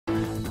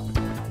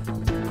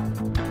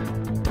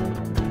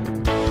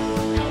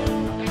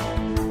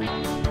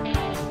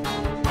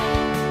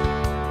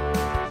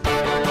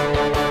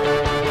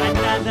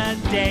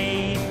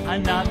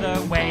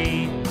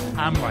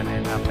I'm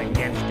running up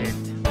against it.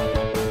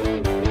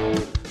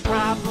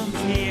 Problems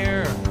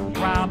here,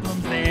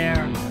 problems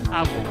there,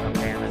 I woke up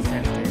and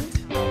assessed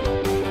it.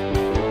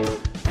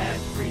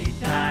 Every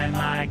time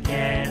I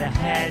get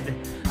ahead,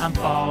 I'm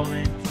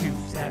falling 2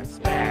 steps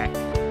back.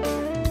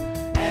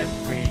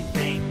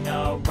 Everything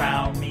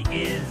around me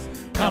is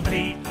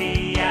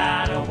completely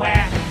out of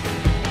whack.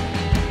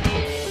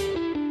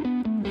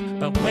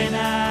 But when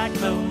I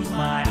close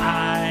my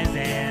eyes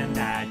and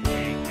I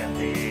take a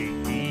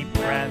big deep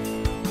breath,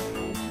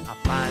 I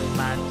find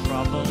my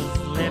troubles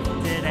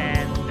lifted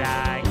and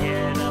I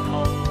get a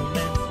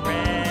moment's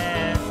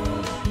rest.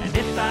 And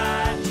if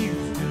I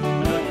choose to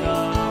look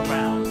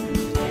around, to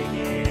take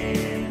it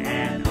in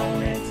and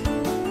own it,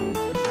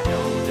 I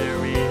know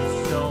there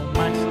is so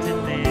much to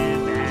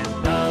live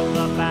and love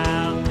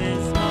about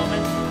this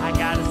moment. I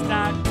gotta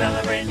start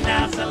celebrating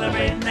now,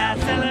 celebrating now,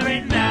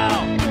 celebrating now.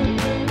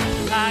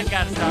 I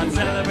gotta start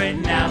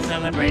celebrating now,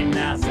 celebrating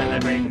now,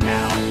 celebrating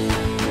now.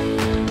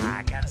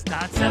 I gotta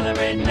start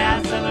celebrating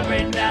now,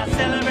 celebrating now,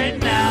 celebrating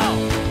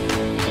now.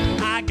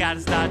 I gotta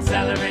start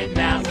celebrating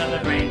now,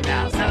 celebrating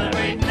now,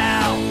 celebrating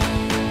now.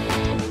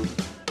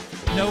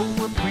 No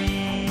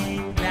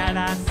reprieve that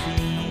I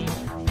see,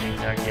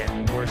 things are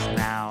getting worse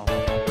now.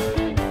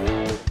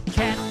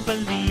 Can't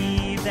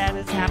believe that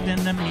it's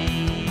happened to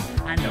me,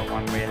 I know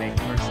I'm really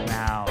cursed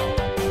now.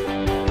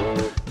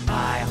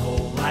 My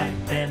whole life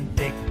been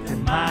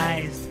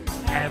victimized,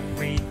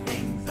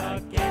 everything's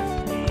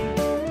against me.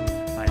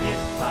 But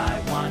if I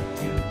want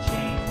to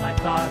change my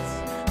thoughts,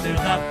 there's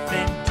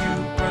nothing to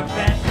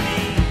prevent me.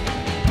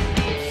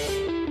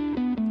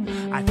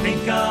 I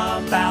think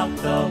about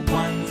the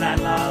ones I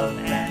love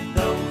and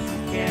those who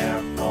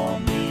care for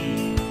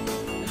me.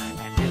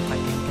 And if I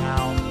can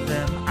count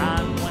them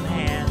on one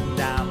hand,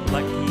 I'm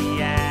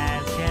lucky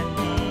as can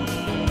be.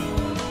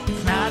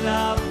 It's not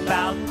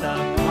about the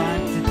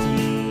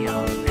quantity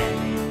of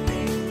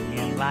anything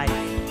in life.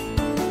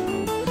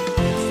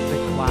 It's the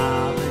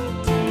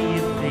quality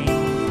of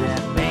things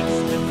that makes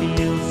me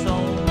feel so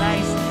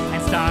nice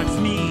and starts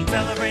me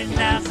celebrating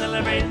now,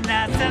 celebrating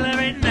now,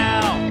 celebrating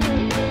now.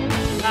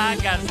 I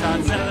gotta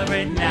start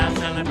celebrating now,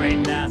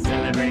 celebrating now,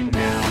 celebrating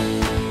now.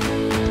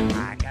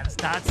 I gotta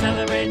start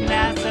celebrating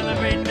now,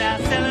 celebrating now,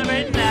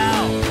 celebrating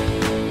now.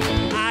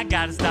 I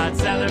gotta start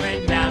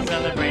celebrating now,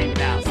 celebrating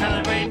now,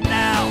 celebrating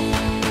now.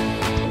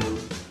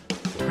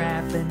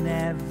 Grabbing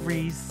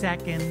every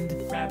second,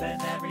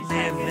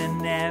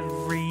 living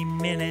every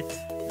minute,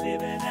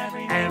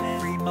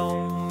 every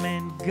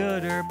moment,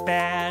 good or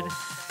bad.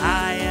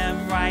 I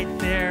am right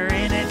there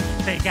in it.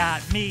 They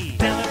got me.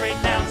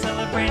 Celebrate now,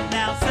 celebrate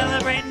now,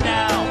 celebrate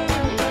now.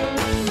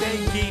 They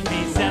keep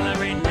me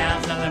celebrate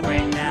now,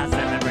 celebrate now,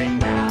 celebrate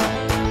now.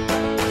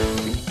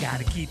 We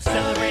gotta keep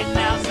celebrating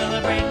now,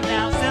 celebrate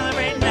now,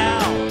 celebrate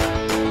now.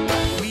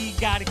 We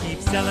gotta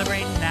keep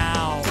celebrating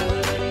now.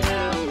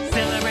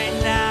 Celebrate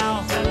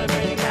now,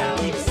 celebrate now.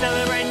 Keep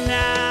celebrating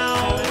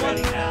now.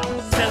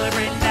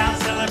 Celebrate now,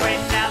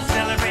 celebrate now,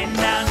 celebrate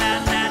now, now,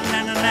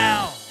 now, now, now.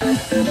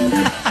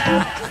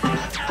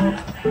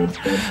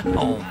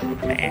 Oh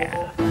man.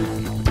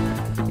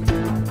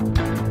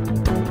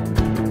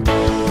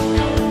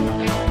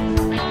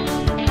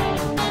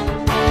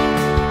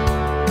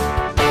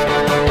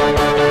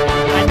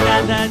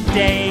 Another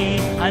day,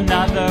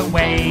 another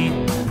way,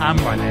 I'm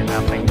running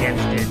up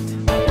against it.